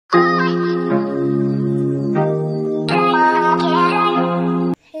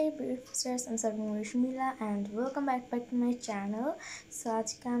I'm Sabikun Rushmila and welcome back to my channel. So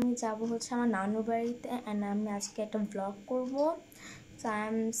আজকে আমি যাব হচ্ছে আমার নানুর বাড়িতে and আমি আজকে একটা vlog করব. So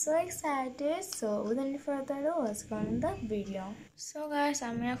I'm so excited. So without any further ado, let's go on the video. So guys,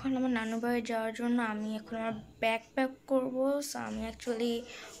 আমি এখন আমার নানুর বাড়ি যাওয়ার জন্য আমি এখন আমার ব্যাগ প্যাক করব. So আমি actually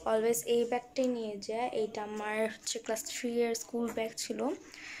always এই ব্যাগটাই নিয়ে যাই. এটা আমার হচ্ছে ক্লাস 3 এর স্কুল ব্যাগ ছিল.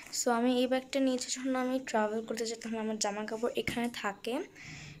 সো আমি এই ব্যাগটা নিয়েছি যখন আমি ট্রাভেল করতে যাই তখন আমার জামা কাপড় এখানে থাকে.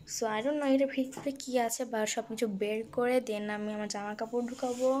 সো আই ডোন্ট নো এটার ভিতরে কী আছে বা সব কিছু বের করে দেন আমি আমার জামা কাপড়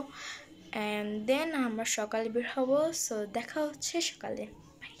ঢুকাবো অ্যান্ড দেন আমরা সকালে বের হবো. সো দেখা হচ্ছে সকালে.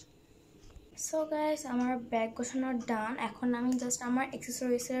 সো গাইস, আমার ব্যাগ গোছানো ডান. এখন আমি জাস্ট আমার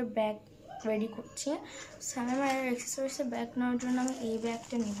অ্যাক্সেসরিজের ব্যাগ রেডি করছি. সো আমি আমার অ্যাক্সেসরিজের ব্যাগ নেওয়ার জন্য আমি এই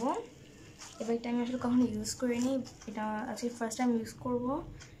ব্যাগটা নিব. এই ব্যাগটা আমি আসলে কখনো ইউজ করিনি, এটা আজকে ফার্স্ট টাইম ইউজ করবো.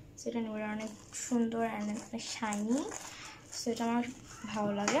 সেটা নেব, অনেক সুন্দর অ্যান্ড অনেক শাইনি. সো এটা আমার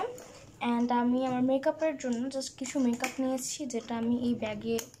ভালো লাগে. অ্যান্ড আমি আমার মেকআপের জন্য জাস্ট কিছু মেকআপ নিয়েছি যেটা আমি এই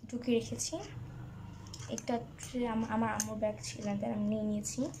ব্যাগে ঢুকিয়ে রেখেছি. একটা আমার আম্মুর ব্যাগ ছিল, আমি নিয়ে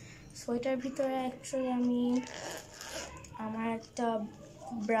নিয়েছি. সো এটার ভিতরে অ্যাকচুয়ালি আমি আমার একটা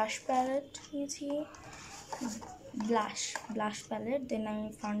ব্রাশ প্যালেট নিয়েছি, ব্লাশ প্যালেট. দেন আমি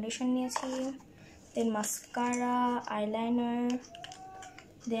ফাউন্ডেশন নিয়েছি, দেন মাস্কারা, আইলাইনার,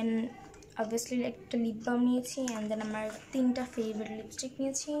 দেন অবভিয়াসলি একটা লিপ বাম নিয়েছি অ্যান্ড দেন আমার 3টা ফেভারিট লিপস্টিক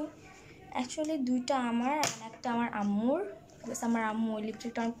নিয়েছি. অ্যাকচুয়ালি 2টা আমার আর একটা আমার আম্মুর. আমার আম্মু ওই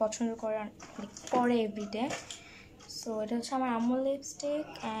লিপস্টিকটা অনেক পছন্দ করে এভরিডে. সো এটা হচ্ছে আমার আম্মুর লিপস্টিক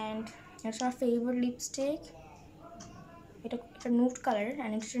অ্যান্ড এটা হচ্ছে আমার ফেভারিট লিপস্টিক. এটা নুড কালারের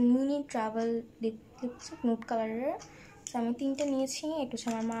অ্যান্ড এটা হচ্ছে মিনি ট্রাভেল লিপস্টিক নুড কালারের. সো আমি 3টে নিয়েছি. এটা হচ্ছে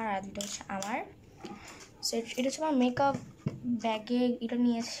আমার মার আর 2টা হচ্ছে আমার. সো এটা হচ্ছে আমার মেকআপ ব্যাগে এটা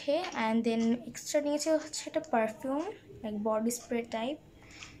নিয়েছে. অ্যান্ড দেন এক্সট্রা নিয়েছে হচ্ছে একটা perfume like body spray type.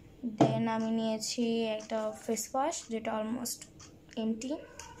 দেন আমি নিয়েছি একটা ফেস ওয়াশ যেটা অলমোস্ট এমটি.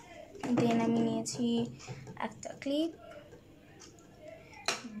 দেন আমি নিয়েছি একটা ক্লিপ.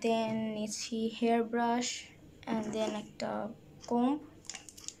 দেন নিয়েছি হেয়ার ব্রাশ অ্যান্ড দেন একটা কোম্ব.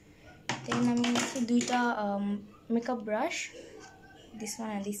 দেন আমি নিয়েছি 2টা makeup brush, this one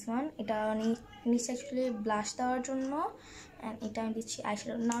and this one. এটা নিচ্ছি অ্যাকচুয়ালি ব্লাশ দেওয়ার জন্য অ্যান্ড এটা আমি দিচ্ছি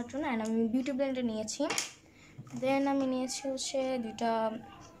আইশ্যাডো নেওয়ার জন্য. অ্যান্ড আমি বিউটি ব্লেন্ডার নিয়েছি. দেন আমি নিয়েছি হচ্ছে 2টা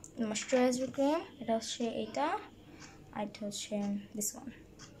ময়শ্চারাইজার ক্রিম. এটা হচ্ছে এইটা আর এটা হচ্ছে দিস ওয়ান.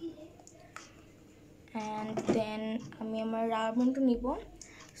 অ্যান্ড দেন আমি আমার রাবারব্যান্ডও নিব.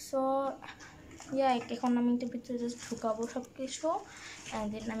 সো এখন আমি এটার ভিতরে জাস্ট ঢুকাবো সব কিছু. অ্যান্ড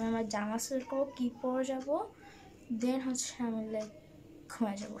দেন আমি আমার জামা সিলেক্ট করবো কী পরে যাবো. দেন হচ্ছে আমি লাইক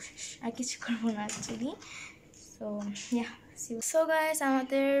ঘুমায় যাবো, শেষ আর কিছু করবো না অ্যাকচুয়ালি. সো গাইস,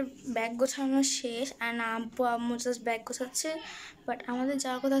 আমাদের ব্যাগ গোছানো শেষ অ্যান্ড আম্মু জাস্ট ব্যাগ গোছাচ্ছে. বাট আমাদের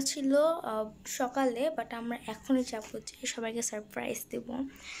যাওয়ার কথা ছিল সকালে, বাট আমরা এখনই যাবো যে সবাইকে সারপ্রাইজ দেবো.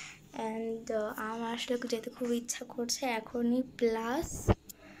 অ্যান্ড আমার আসলে যেতে খুব ইচ্ছা করছে এখনই. প্লাস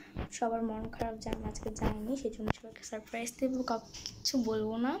সবার মন খারাপ যে আমি আজকে যাইনি, সেই জন্য সবাইকে সারপ্রাইজ দেবো, কাউকে কিছু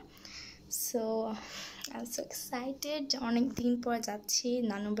বলবো না. So I am so excited, অনেক দিন পর যাচ্ছি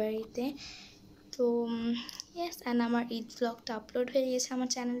নানু বাড়িতে. তো ইয়েস, অ্যান্ড আমার ঈদ ব্লগটা আপলোড হয়ে গেছে আমার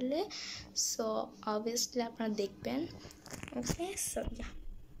চ্যানেলে. সো অবভিয়াসলি আপনারা দেখবেন. ওকে, সো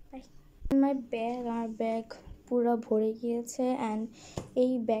বাই. আমার ব্যাগ পুরো ভরে গিয়েছে অ্যান্ড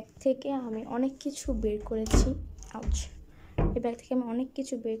এই ব্যাগ থেকে আমি অনেক কিছু বের করেছি. এই ব্যাগ থেকে আমি অনেক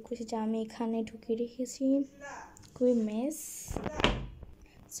কিছু বের করেছি যা আমি এখানে ঢুকিয়ে রেখেছি. খুবই মেস.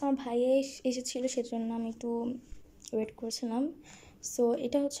 সো আমার ভাইয়া এসেছিলো, সেজন্য আমি একটু ওয়েট করছিলাম. সো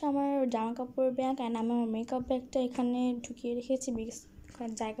এটা হচ্ছে আমার জামা কাপড় ব্যাগ অ্যান্ড আমি আমার মেকআপ ব্যাগটা এখানে ঢুকিয়ে রেখেছি বিকজ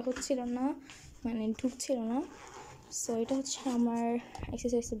জায়গা হচ্ছিল না, মানে ঢুকছিল না. সো এটা হচ্ছে আমার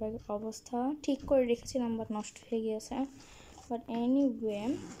এক্সারসাইজের ব্যাগের অবস্থা. ঠিক করে রেখেছিলাম বাট নষ্ট হয়ে গিয়েছে. বাট এনিওয়ে,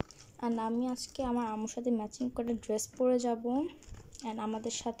 অ্যান্ড আমি আজকে আমার আম্মুর সাথে ম্যাচিং করে ড্রেস পরে যাব অ্যান্ড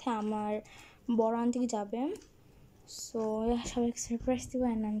আমাদের সাথে আমার বড় আন্টি যাবে. সো সবাইকে সারপ্রাইজ দেবো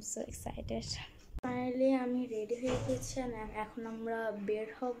and I am so excited. Finally আমি রেডি হয়ে গেছি অ্যান্ড এখন আমরা বের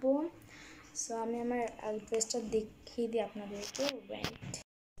হব. সো আমি আমার ড্রেসটা দেখিয়ে দিই আপনাদেরকে. ওয়েট.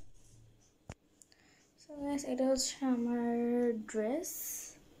 সো গাইস, এটা হচ্ছে আমার ড্রেস.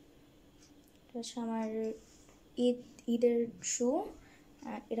 এটা হচ্ছে আমার ঈদের শু.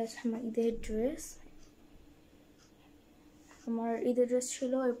 এটা হচ্ছে আমার ঈদের ড্রেস. আমার ঈদের ড্রেস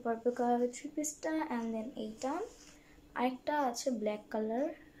ছিল ওই পার্পল কালারের 3 পিসটা অ্যান্ড দেন এইটা আরেকটা আছে black colour.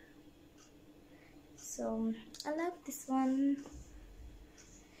 So I love this one.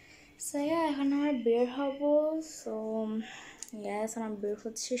 So এখন আমরা বের হব. সো আমার বের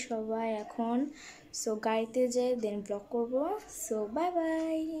হচ্ছে সবাই এখন. সো গাড়িতে যাই দেন ব্লগ করবো. So bye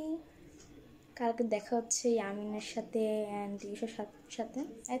bye. কালকে দেখা হচ্ছে ইয়ামিনের সাথে অ্যান্ড ইউসার সাথে।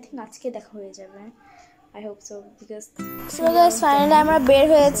 আই থিঙ্ক আজকে দেখা হয়ে যাবে, I hope so, because so guys finally আমরা বের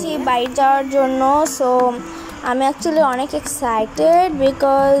হয়েছি বাইরে যাওয়ার জন্য। সো আমি অ্যাকচুয়ালি অনেক এক্সাইটেড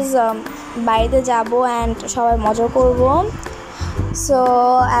বিকজ বাড়িতে যাব অ্যান্ড সবাই মজা করব। সো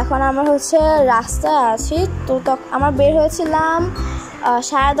এখন আমরা হচ্ছে রাস্তায় আছি। তো আমরা বের হয়েছিলাম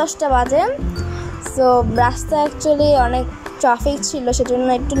 10:30 বাজে। সো রাস্তায় অ্যাকচুয়ালি অনেক ট্রাফিক ছিল, সেজন্য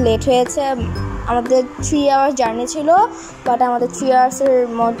একটু লেট হয়েছে। আমাদের 3 আওয়ার্স জার্নি ছিল, বাট আমাদের 3 আওয়ার্সের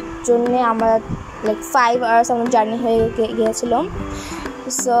জন্যে আমরা লাইক 5 আওয়ার্স আমার জার্নি হয়ে গিয়েছিল।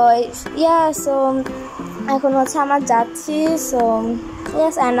 সো সো এখন হচ্ছে আমরা যাচ্ছি। সো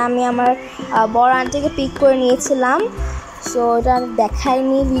অ্যান্ড আমি আমার বড় আন্টিকে পিক করে নিয়েছিলাম। সো এটা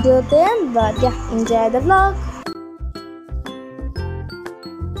দেখাইনি ভিডিওতে, but enjoy the blog.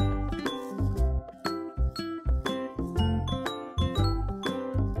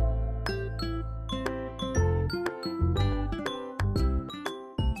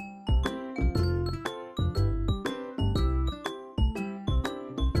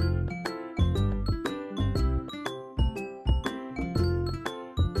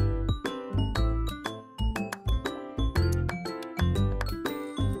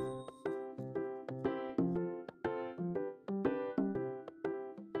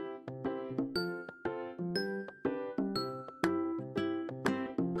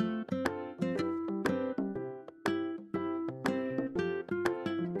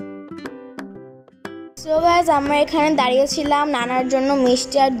 So guys আমরা এখানে দাঁড়িয়েছিলাম নানার জন্য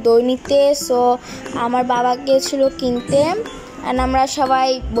মিষ্টি আর দই নিতে। সো আমার বাবা গিয়েছিল কিনতে অ্যান্ড আমরা সবাই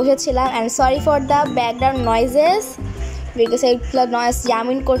বসেছিলাম। And sorry for the background noises because এইগুলো নয়েজ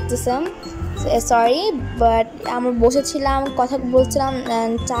ইয়ামিন করতেছে, সরি। বাট আমরা বসেছিলাম, কথা বলছিলাম,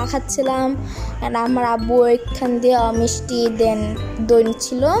 চা খাচ্ছিলাম অ্যান্ড আমার আব্বু এখান দিয়ে মিষ্টি দেন দই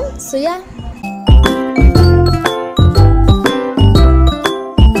নিচ্ছিল।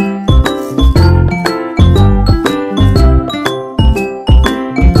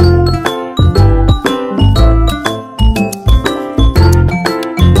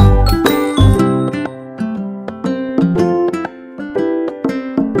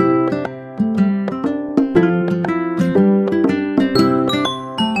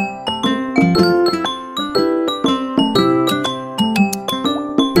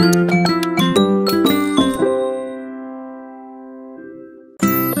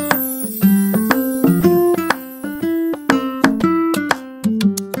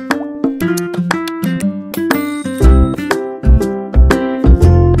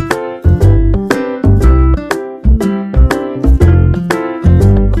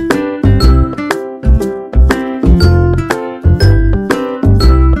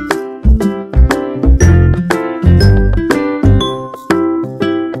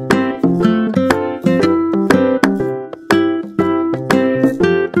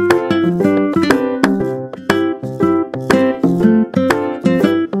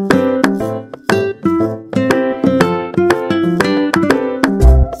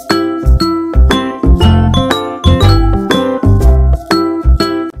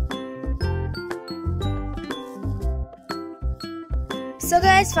 সো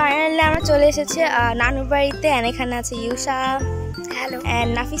গাইজ ফাইনালি আমরা চলে এসেছি নানুর বাড়িতে। অ্যান্ড এখানে আছে ইউসা, হ্যালো,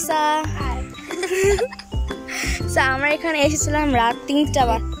 অ্যান্ড নাফিসা। সো আমরা এখানে এসেছিলাম রাত 3টা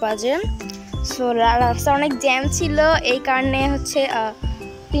বাজে। সো রাস্তা অনেক জ্যাম ছিল, এই কারণে হচ্ছে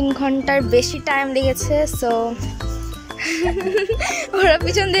 3 ঘন্টার বেশি টাইম লেগেছে। সো ওরা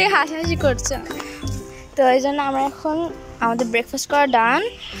পিছন থেকে হাসাহাসি করছে। তো এই জন্য আমরা এখন আমাদের ব্রেকফাস্ট করা ডান।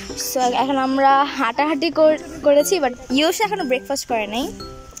 সো এখন আমরা হাঁটাহাঁটি করেছি, বাট ইউসা এখনো ব্রেকফাস্ট করে নাই।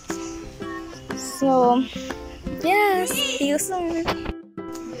 সো ইয়েস, ইউসা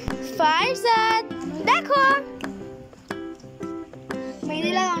ফারজাদ দেখো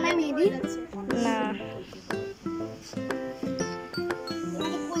মেহেদি লাগাও না, মেহেদি না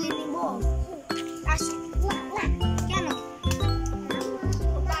কেন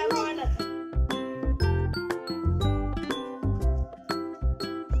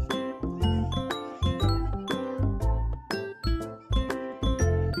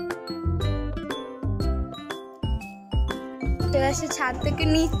ছাদ থেকে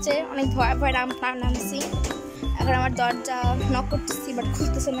নিচ্ছে, অনেক ভয় ভয় নামছি। এখন আমার দরজা নক করতেছি, বাট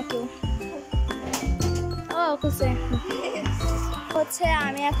খুলতেছে না কেউ। ও খুলছে। হচ্ছে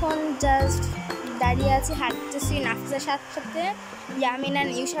আমি এখন জাস্ট দাঁড়িয়ে আছি, হাঁটতেছি নাফিসের সাথে। ইয়ামিন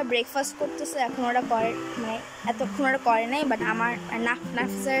অ্যান্ড ইউসা ব্রেকফাস্ট করতেছে, এখন ওরা করে মানে এতক্ষণ ওরা করে নাই, বাট আমার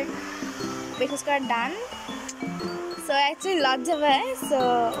নাফিসের ব্রেকফাস্ট করা ডান। সো অ্যাকচুয়ালি লজ্জা পায়। সো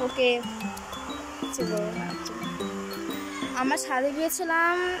ওকে আমরা ছাদে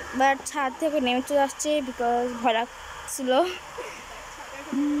গিয়েছিলাম, বাট ছাদ থেকে নেমে চলে আসছে বিকজ ভয় লাগছিল।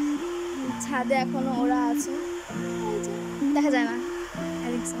 ছাদে এখনো ওরা আছে, দেখা যায় না।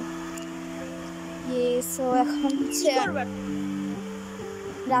 সো এখন হচ্ছে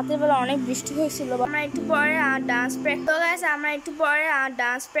রাতের বেলা অনেক বৃষ্টি হয়েছিল। আমরা একটু পরে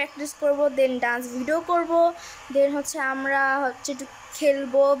ডান্স প্র্যাকটিস করবো, দেন ডান্স ভিডিও করব, দেন হচ্ছে আমরা হচ্ছে একটু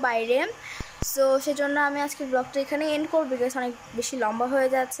খেলবো বাইরে। সো সেজন্য আমি আজকে ব্লগটা এখানে এন্ড করবো বিকজ অনেক বেশি লম্বা হয়ে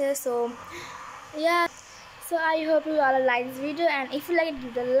যাচ্ছে। So I hope you all like this video, and if you like it,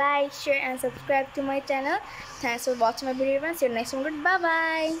 give it a like, share and subscribe to my channel. Thanks for watching my video, and see you next one. Bye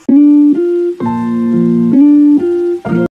bye.